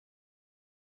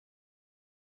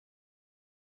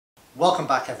Welcome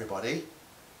back everybody.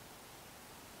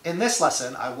 In this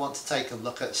lesson I want to take a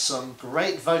look at some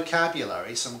great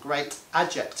vocabulary, some great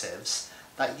adjectives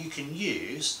that you can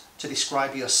use to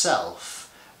describe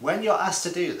yourself when you're asked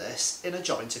to do this in a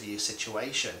job interview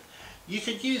situation. You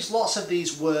could use lots of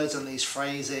these words and these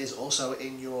phrases also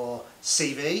in your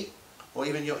CV or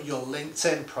even your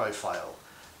LinkedIn profile.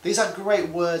 These are great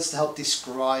words to help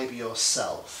describe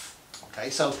yourself. Okay,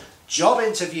 so job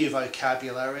interview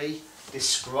vocabulary,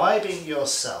 describing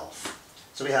yourself.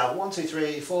 So we have 1, 2,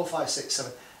 3, 4, 5, 6,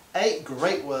 7, 8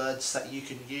 great words that you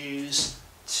can use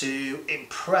to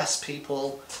impress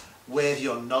people with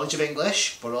your knowledge of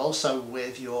English, but also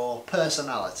with your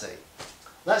personality.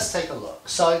 Let's take a look.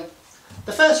 So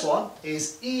the first one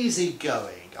is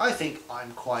easygoing. I think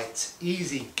I'm quite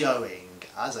easygoing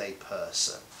as a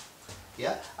person.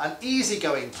 Yeah, an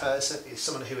easygoing person is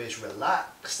someone who is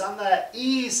relaxed and they're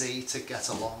easy to get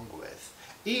along with.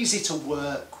 Easy to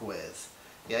work with.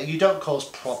 Yeah, you don't cause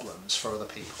problems for other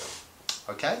people.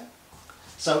 Okay?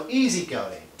 So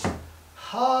easygoing.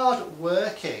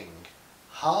 Hard-working.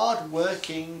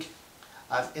 Hard-working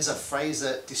is a phrase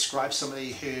that describes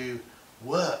somebody who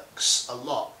works a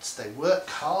lot. They work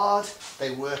hard,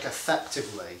 they work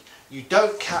effectively. You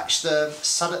don't catch them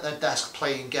sat at their desk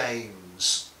playing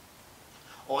games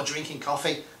or drinking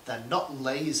coffee. They're not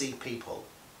lazy people.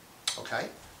 Okay?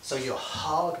 So you're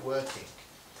hard-working.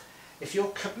 If you're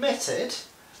committed,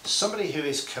 somebody who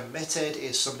is committed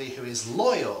is somebody who is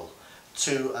loyal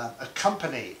to a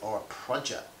company or a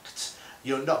project.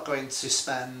 You're not going to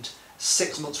spend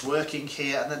 6 months working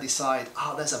here and then decide,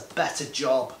 oh, there's a better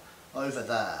job over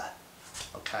there.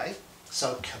 Okay,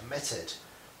 so committed.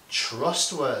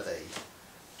 Trustworthy.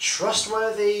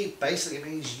 Trustworthy basically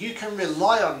means you can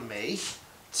rely on me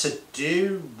to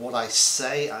do what I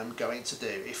say I'm going to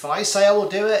do. If I say I will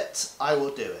do it, I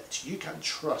will do it. You can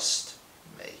trust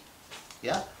me.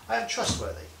 Yeah, I am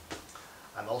trustworthy.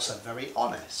 I'm also very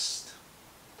honest.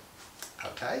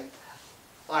 Okay,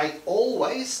 I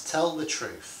always tell the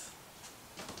truth.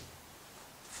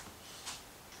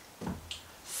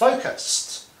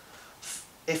 Focused.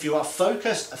 If you are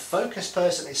focused, a focused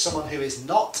person is someone who is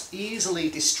not easily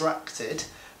distracted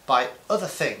by other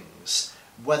things,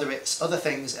 whether it's other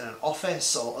things in an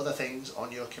office or other things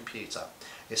on your computer.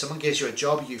 If someone gives you a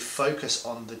job, you focus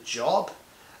on the job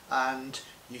and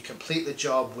you complete the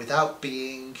job without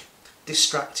being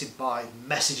distracted by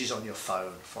messages on your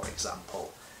phone, for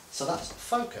example. So that's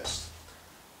focused.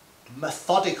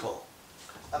 Methodical.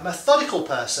 A methodical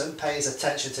person pays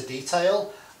attention to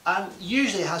detail and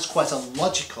usually has quite a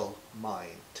logical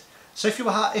mind. So if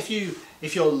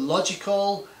you're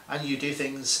logical and you do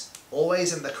things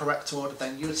always in the correct order,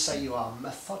 then you would say you are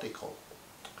methodical.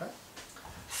 Okay?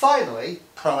 Finally,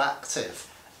 proactive.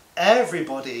 Every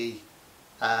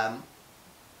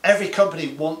company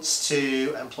wants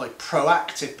to employ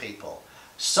proactive people.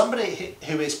 Somebody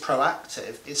who is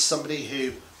proactive is somebody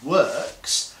who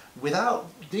works without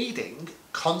needing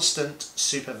constant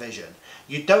supervision.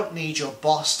 You don't need your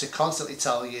boss to constantly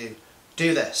tell you,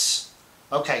 do this.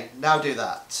 Okay, now do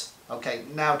that. Okay,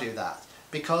 now do that.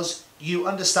 Because you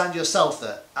understand yourself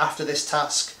that after this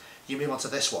task, you move on to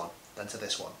this one, then to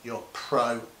this one. You're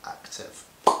proactive.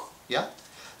 Yeah?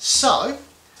 So,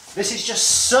 this is just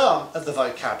some of the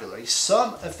vocabulary,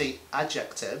 some of the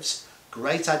adjectives,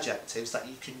 great adjectives that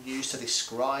you can use to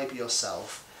describe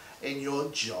yourself in your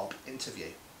job interview.